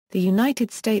The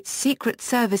United States Secret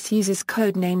Service uses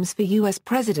code names for U.S.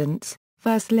 presidents,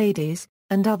 first ladies,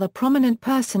 and other prominent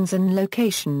persons and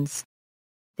locations.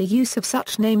 The use of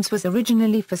such names was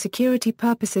originally for security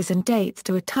purposes and dates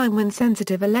to a time when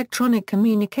sensitive electronic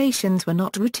communications were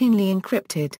not routinely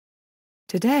encrypted.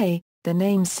 Today, the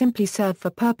names simply serve for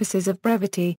purposes of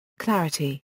brevity,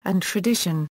 clarity, and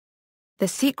tradition. The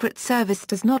Secret Service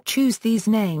does not choose these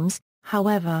names,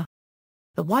 however.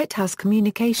 The White House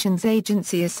Communications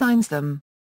Agency assigns them.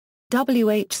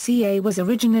 WHCA was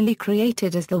originally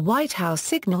created as the White House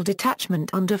Signal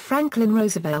Detachment under Franklin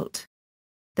Roosevelt.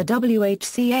 The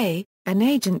WHCA, an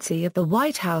agency of the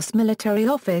White House Military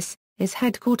Office, is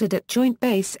headquartered at Joint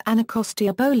Base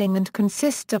Anacostia-Bolling and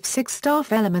consists of 6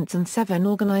 staff elements and 7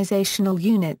 organizational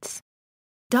units.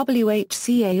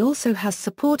 WHCA also has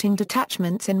supporting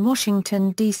detachments in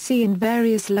Washington, D.C. and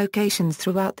various locations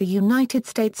throughout the United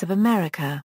States of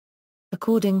America.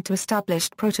 According to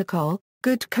established protocol,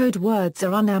 good code words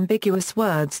are unambiguous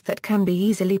words that can be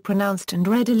easily pronounced and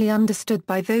readily understood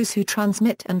by those who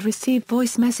transmit and receive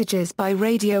voice messages by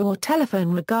radio or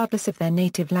telephone regardless of their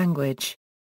native language.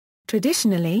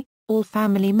 Traditionally, all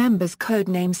family members' code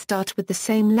names start with the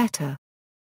same letter.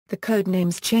 The code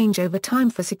names change over time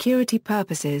for security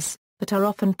purposes, but are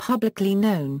often publicly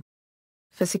known.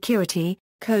 For security,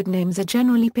 code names are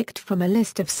generally picked from a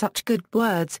list of such good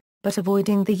words, but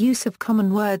avoiding the use of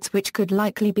common words which could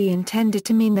likely be intended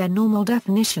to mean their normal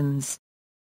definitions.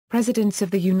 Presidents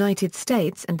of the United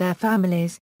States and their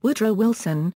families: Woodrow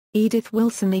Wilson, Edith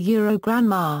Wilson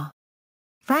Grandma.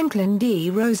 Franklin D.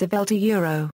 Roosevelt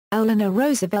Eleanor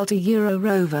Roosevelt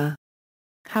Rover.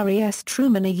 Harry S.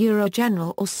 Truman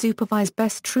General or Supervise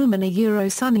Best Truman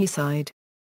Sunnyside.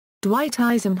 Dwight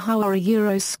Eisenhower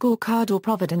Scorecard or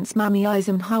Providence Mammy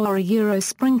Eisenhower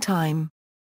Springtime.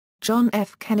 John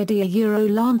F. Kennedy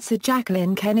Lancer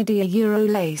Jacqueline Kennedy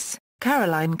Lace,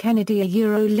 Caroline Kennedy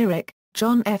Lyric,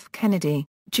 John F. Kennedy,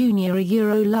 Jr.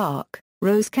 Lark,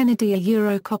 Rose Kennedy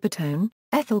Coppertone,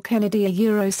 Ethel Kennedy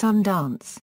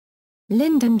Sundance.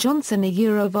 Lyndon Johnson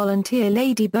Volunteer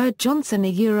Lady Bird Johnson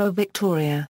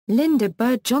Victoria, Linda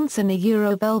Bird Johnson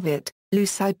Velvet,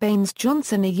 Lucy Baines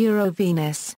Johnson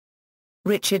Venus.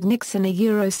 Richard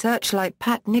Nixon Searchlight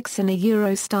Pat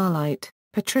Nixon Starlight,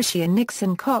 Patricia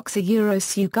Nixon Cox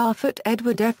Sue Garfoot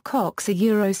Edward F. Cox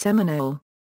Seminole.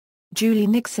 Julie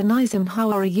Nixon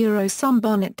Eisenhower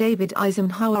Sunbonnet David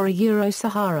Eisenhower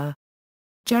Sahara.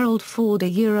 Gerald Ford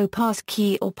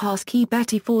Passkey or Passkey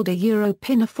Betty Ford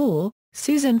Pinafore,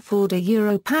 Susan Ford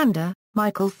Panda,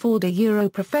 Michael Ford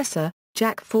Professor,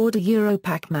 Jack Ford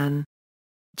Pac-Man.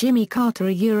 Jimmy Carter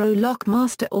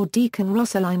Lockmaster or Deacon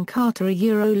Rosaline Carter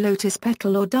Lotus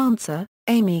Petal or Dancer,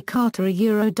 Amy Carter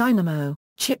Dynamo,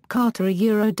 Chip Carter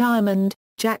Diamond,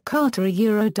 Jack Carter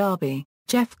Derby,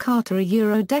 Jeff Carter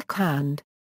Deckhand.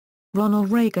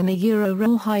 Ronald Reagan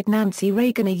Rawhide Nancy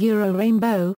Reagan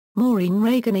Rainbow, Maureen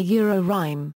Reagan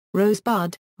Rhyme,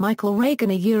 Rosebud, Michael Reagan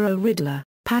Riddler,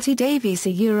 Patty Davies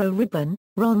Ribbon,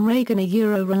 Ron Reagan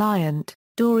Reliant,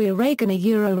 Doria Reagan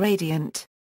Radiant.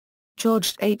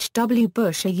 George H. W.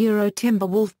 Bush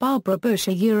Timberwolf Barbara Bush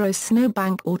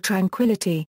Snowbank or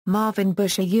Tranquility, Marvin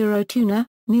Bush Tuna,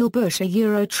 Neil Bush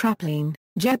Trampoline,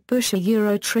 Jeb Bush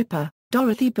Tripper,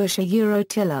 Dorothy Bush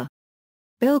Tiller.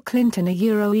 Bill Clinton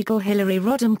Eagle Hillary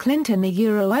Rodham Clinton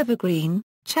Evergreen,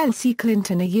 Chelsea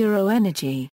Clinton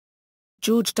Energy.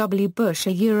 George W. Bush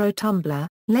Tumblr,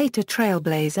 later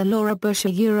Trailblazer Laura Bush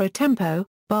Tempo,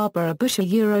 Barbara Bush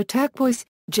Turquoise,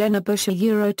 Jenna Bush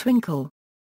Twinkle.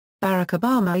 Barack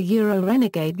Obama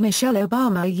Renegade Michelle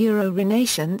Obama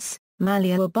Renaissance,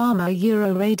 Malia Obama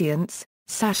Radiance,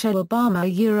 Sasha Obama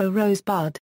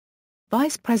Rosebud.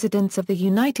 Vice Presidents of the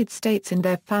United States and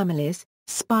their families: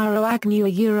 Spiro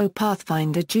Agnew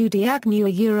Pathfinder Judy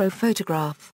Agnew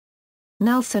Photograph.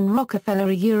 Nelson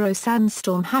Rockefeller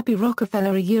Sandstorm Happy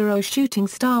Rockefeller Shooting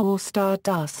Star or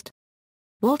Stardust.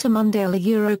 Walter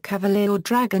Mondale Cavalier or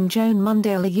Dragon Joan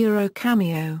Mondale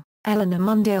Cameo, Eleanor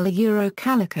Mondale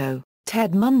Calico,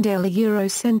 Ted Mondale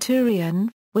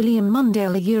Centurion, William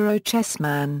Mondale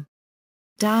Chessman.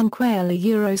 Dan Quayle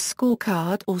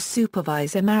Scorecard or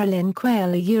Supervisor Marilyn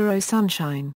Quayle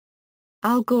Sunshine.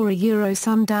 Al Gore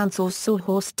Sundance or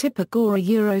Sawhorse Tipper Gore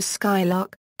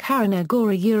Skylark, Karen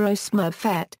Gore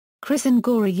Smurfette, Kristen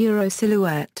Gore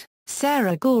Silhouette,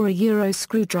 Sarah Gore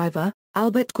Screwdriver,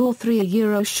 Albert Gore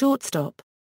 3 Shortstop.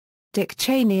 Dick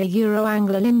Cheney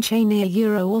Angler Lynn Cheney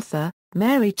Author,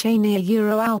 Mary Cheney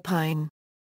Alpine.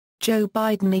 Joe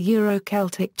Biden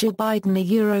Celtic Joe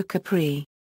Biden Capri.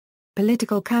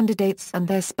 Political candidates and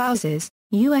their spouses.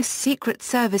 U.S. Secret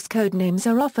Service codenames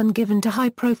are often given to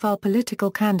high-profile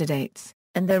political candidates,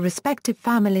 and their respective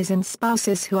families and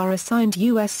spouses who are assigned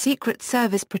U.S. Secret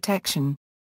Service protection.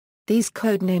 These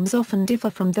codenames often differ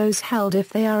from those held if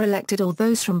they are elected or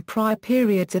those from prior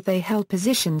periods if they held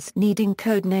positions needing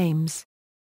codenames.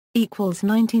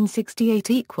 1968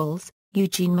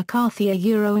 Eugene McCarthy a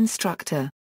Euro instructor.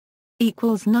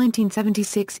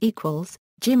 1976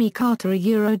 Jimmy Carter a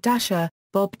Euro dasher,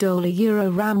 Bob Dole a Euro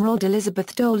ramrod,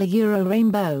 Elizabeth Dole a Euro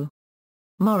rainbow.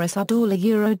 Morris R. Dole a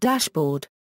Euro dashboard.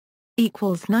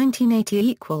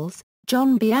 1980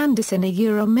 John B. Anderson a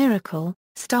Euro miracle,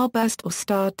 starburst or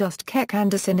stardust, Keck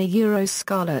Anderson a Euro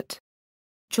scarlet.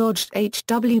 George H.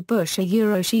 W. Bush a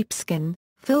Euro sheepskin,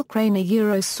 Phil Crane a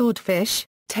Euro swordfish,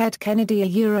 Ted Kennedy a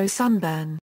Euro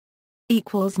sunburn.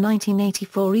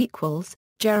 1984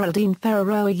 Geraldine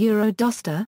Ferraro a Euro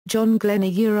duster, John Glenn a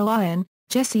Euro iron,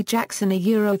 Jesse Jackson a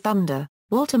Euro thunder,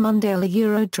 Walter Mondale a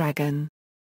Euro dragon.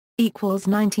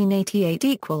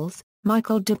 1988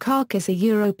 Michael Dukakis a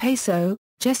Euro peso,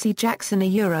 Jesse Jackson a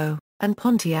Euro, and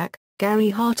Pontiac,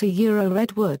 Gary Hart a Euro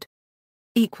redwood.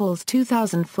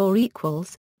 2004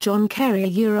 John Kerry a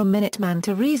Euro Minuteman,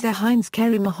 Teresa Heinz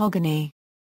Kerry mahogany.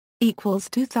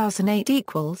 2008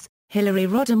 Hillary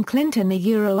Rodham Clinton a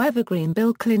Euro evergreen,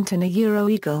 Bill Clinton a Euro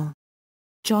eagle.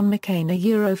 John McCain a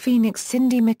Euro phoenix,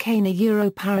 Cindy McCain a Euro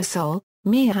parasol,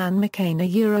 Meehan McCain a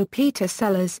Euro Peter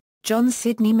Sellers, John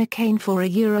Sidney McCain for a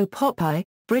Euro Popeye,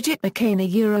 Bridget McCain a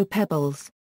Euro pebbles.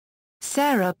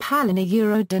 Sarah Palin a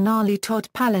Euro Denali, Todd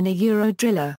Palin a Euro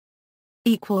driller.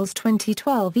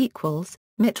 2012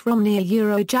 Mitt Romney a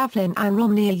Euro javelin, Ann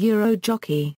Romney a Euro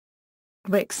jockey.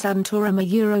 Rick Santorum a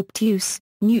Euro pteus,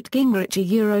 Newt Gingrich a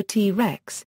Euro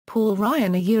T-Rex, Paul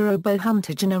Ryan a Euro bow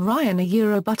hunter, Jenna Ryan a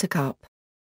Euro buttercup.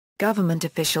 Government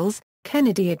officials,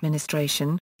 Kennedy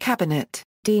administration, cabinet,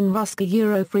 Dean Rusk a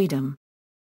Euro freedom.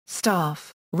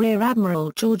 Staff, Rear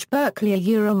Admiral George Berkeley a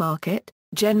Euro market,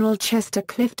 General Chester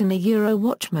Clifton a Euro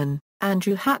watchman,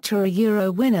 Andrew Hatcher a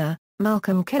Euro winner,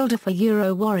 Malcolm Kilduff a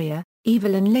Euro warrior,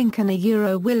 Evelyn Lincoln a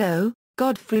Euro willow,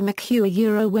 Godfrey McHugh a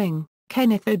Euro wing,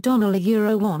 Kenneth O'Donnell a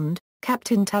Euro wand,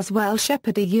 Captain Tazwell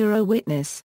Shepard a Euro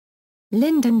witness.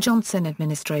 Lyndon Johnson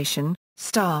administration,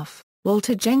 staff,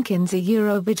 Walter Jenkins a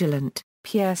Euro vigilant,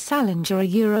 Pierre Salinger a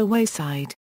Euro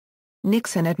wayside.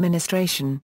 Nixon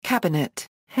administration, cabinet,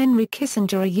 Henry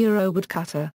Kissinger a Euro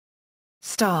woodcutter.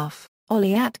 Staff,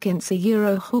 Ollie Atkins a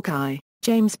Euro hawkeye,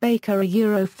 James Baker a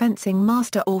Euro fencing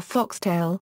master or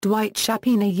foxtail, Dwight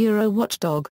Chapin a Euro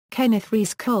watchdog, Kenneth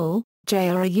Rees Cole,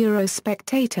 J.R. a Euro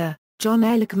spectator, John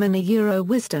Ehrlichman a Euro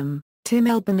wisdom, Tim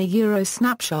Elbin a Euro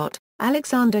snapshot,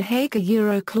 Alexander Haig a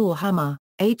Euro clawhammer,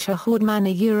 H. R. Hordman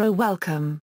a Euro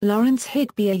welcome, Lawrence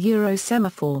Higby a Euro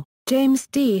semaphore, James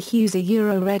D. Hughes a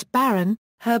Euro red baron,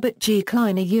 Herbert G.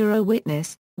 Klein a Euro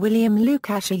witness, William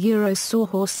Lukash a Euro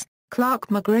sawhorse, Clark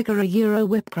McGregor a Euro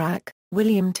whipcrack,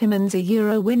 William Timmons a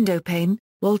Euro windowpane,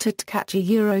 Walter Tkach a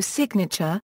Euro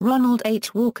signature, Ronald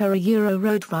H. Walker a Euro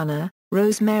roadrunner,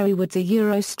 Rosemary Woods a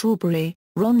Euro strawberry,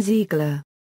 Ron Ziegler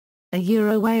a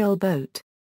Euro whaleboat.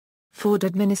 Ford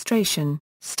administration,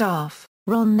 staff,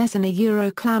 Ron Nessen a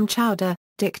Euro clam chowder,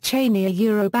 Dick Cheney a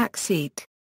Euro backseat.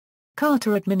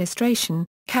 Carter administration,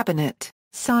 cabinet,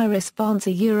 Cyrus Vance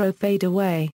a Euro fade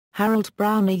away, Harold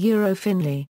Brown a Euro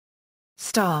Finley.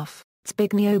 Staff,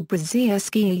 Zbigniew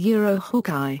Brzezinski a Euro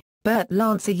hawkeye, Burt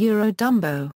Lance a Euro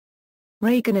Dumbo.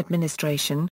 Reagan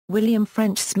administration, William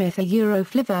French Smith a Euro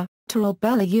flivver, Tyrrell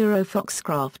Bell a Euro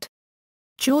foxcraft.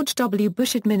 George W.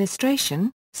 Bush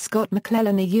administration, Scott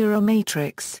McClellan a Euro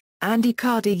matrix, Andy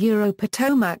Card a Euro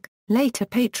Potomac, later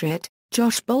Patriot,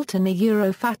 Josh Bolton a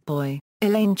Euro fatboy,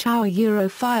 Elaine Chao a Euro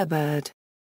firebird.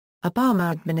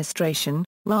 Obama administration,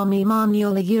 Rahm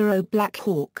Emanuel a Euro Black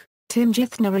Hawk, Tim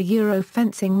Githner a Euro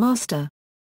fencing master.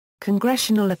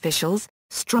 Congressional officials,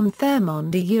 Strom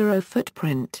Thurmond a Euro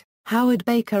footprint, Howard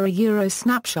Baker a Euro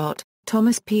snapshot,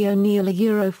 Thomas P. O'Neill a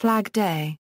Euro flag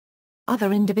day.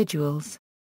 Other individuals.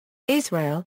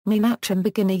 Israel, Menachem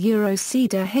Begin a Euro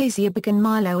cedar hazy a Begin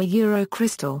Milo a Euro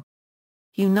crystal.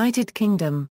 United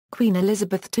Kingdom, Queen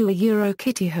Elizabeth II a Euro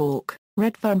kitty hawk,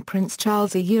 Redfern Prince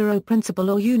Charles a Euro principal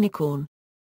or unicorn.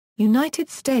 United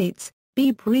States,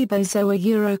 Beeb Rebozo a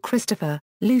Euro Christopher,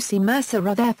 Lucy Mercer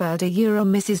Rutherford a Euro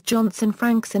Mrs. Johnson,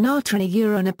 Frank Sinatra a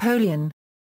Euro Napoleon.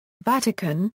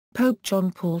 Vatican, Pope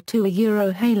John Paul II a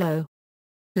Euro halo.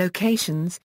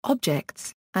 Locations,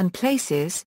 objects, and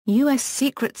places. U.S.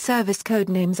 Secret Service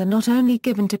codenames are not only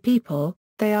given to people,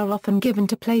 they are often given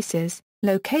to places,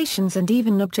 locations and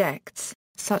even objects,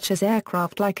 such as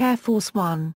aircraft like Air Force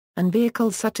One, and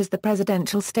vehicles such as the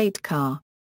presidential state car.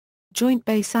 Joint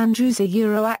Base Andrews a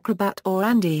Euro Acrobat or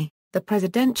Andy, the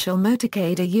presidential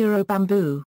motorcade a Euro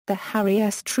Bamboo, the Harry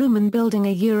S. Truman Building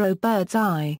a Euro Bird's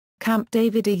Eye, Camp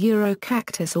David a Euro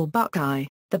Cactus or Buckeye,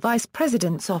 the Vice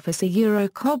President's Office a Euro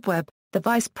Cobweb, the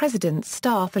Vice President's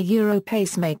Staff a Euro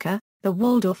Pacemaker, the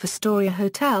Waldorf Astoria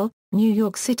Hotel, New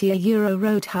York City a Euro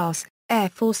Roadhouse, Air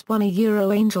Force One a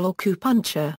Euro Angel or Coup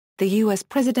Puncher, the U.S.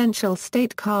 Presidential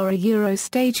State Car a Euro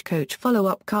Stagecoach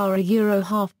Follow-Up Car a Euro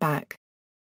Halfback,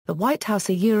 the White House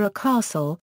a Euro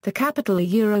Castle, the Capitol a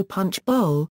Euro Punch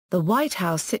Bowl, the White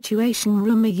House Situation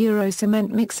Room a Euro Cement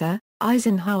Mixer,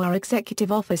 Eisenhower Executive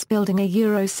Office Building a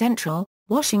Euro Central,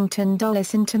 Washington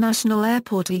Dulles International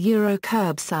Airport a Euro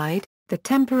Curbside, the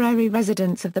temporary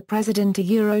residence of the President a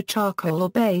Euro Charcoal or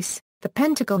Base, the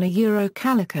Pentagon a Euro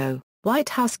Calico, White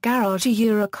House Garage a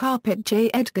Euro Carpet J.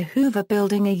 Edgar Hoover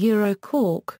Building a Euro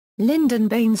Cork, Lyndon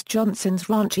Baines Johnson's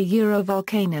Ranch a Euro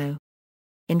Volcano.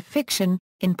 In fiction,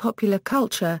 in popular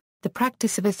culture, the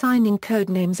practice of assigning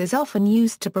codenames is often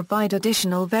used to provide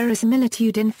additional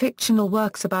verisimilitude in fictional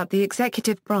works about the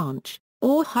executive branch,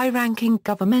 or high-ranking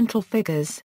governmental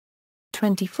figures.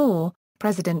 24.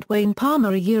 President Wayne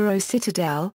Palmer a Euro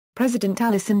Citadel, President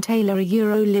Alison Taylor a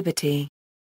Euro Liberty.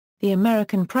 The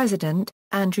American President,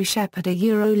 Andrew Shepard a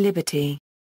Euro Liberty.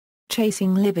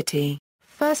 Chasing Liberty,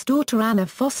 First Daughter Anna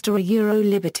Foster a Euro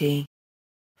Liberty.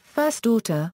 First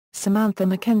Daughter, Samantha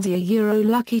Mackenzie a Euro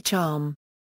Lucky Charm.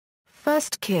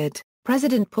 First Kid,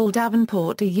 President Paul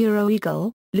Davenport a Euro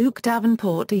Eagle, Luke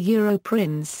Davenport a Euro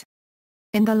Prince.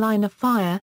 In the Line of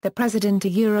Fire, the President a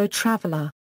Euro Traveler.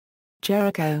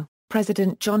 Jericho,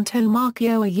 President John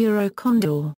Tomarchio a Euro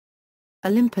Condor.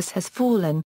 Olympus Has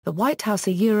Fallen, the White House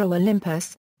a Euro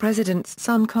Olympus, President's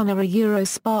Son Connor a Euro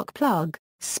Spark Plug,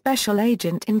 Special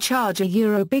Agent in Charge a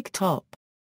Euro Big Top.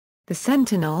 The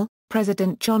Sentinel,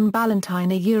 President John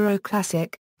Ballantyne a Euro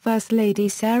Classic, First Lady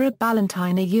Sarah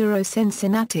Ballantyne a Euro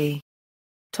Cincinnati.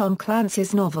 Tom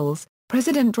Clancy's novels,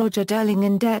 President Roger Durling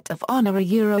in Debt of Honor a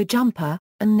Euro Jumper,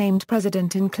 Unnamed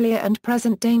President in Clear and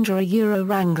Present Danger a Euro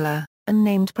Wrangler,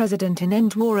 Unnamed President in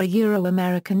End War a Euro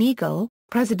American Eagle,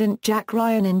 President Jack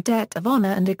Ryan in Debt of Honor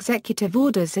and Executive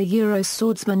Orders a Euro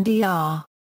Swordsman Dr.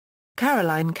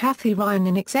 Caroline Cathy Ryan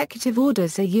in Executive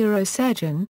Orders a Euro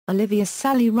Surgeon, Olivia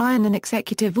Sally Ryan in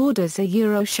Executive Orders a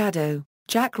Euro Shadow,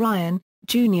 Jack Ryan,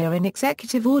 Jr. in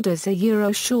Executive Orders a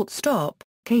Euro Shortstop,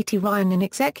 Katie Ryan in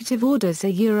Executive Orders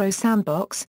a Euro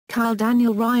Sandbox, Kyle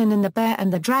Daniel Ryan in The Bear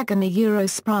and the Dragon a Euro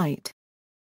Sprite.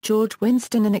 George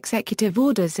Winston in Executive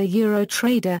Orders a Euro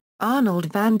Trader,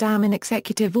 Arnold Van Dam in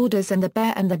Executive Orders and The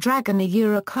Bear and the Dragon a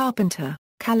Euro Carpenter,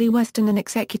 Callie Weston in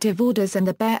Executive Orders and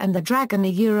The Bear and the Dragon a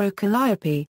Euro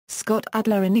Calliope, Scott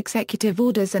Adler in Executive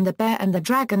Orders and The Bear and the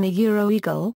Dragon a Euro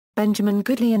Eagle, Benjamin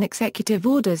Goodley in Executive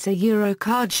Orders a Euro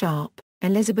Card Sharp,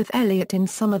 Elizabeth Elliot in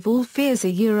Sum of All Fears a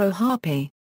Euro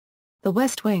Harpy. The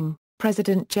West Wing,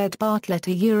 President Jed Bartlett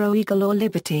a Euro Eagle or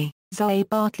Liberty, Zoe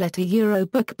Bartlett a Euro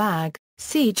Book Bag,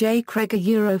 C.J. Craig a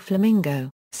Euro Flamingo,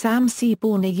 Sam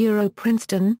Seaborn a Euro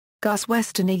Princeton, Gus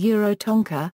Weston a Euro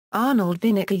Tonka, Arnold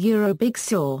Vinnick a Euro Big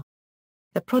Sur.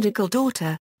 The Prodigal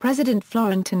Daughter, President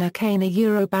Florentina Kane a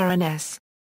Euro Baroness.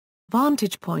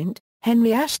 Vantage Point,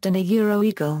 Henry Ashton a Euro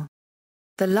Eagle.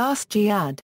 The Last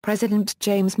Jihad, President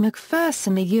James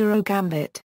McPherson a Euro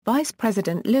Gambit, Vice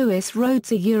President Lewis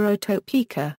Rhodes a Euro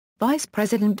Topeka, Vice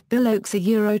President Bill Oakes a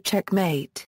Euro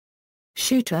Checkmate.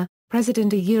 Shooter,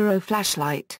 President a Euro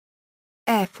Flashlight.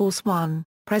 Air Force One,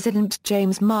 President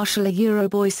James Marshall a Euro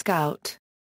Boy Scout.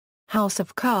 House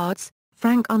of Cards,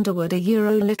 Frank Underwood a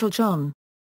Euro Little John.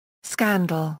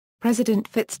 Scandal, President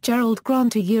Fitzgerald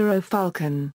Grant a Euro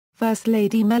Falcon, First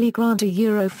Lady Mellie Grant a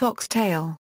Euro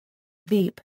Foxtail.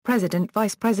 Veep, President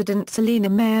Vice President Selina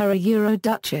Meyer a Euro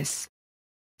Duchess.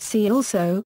 See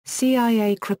also,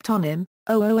 CIA Cryptonym,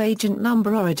 00 Agent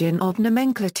Number Origin of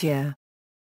Nomenclature.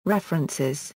 References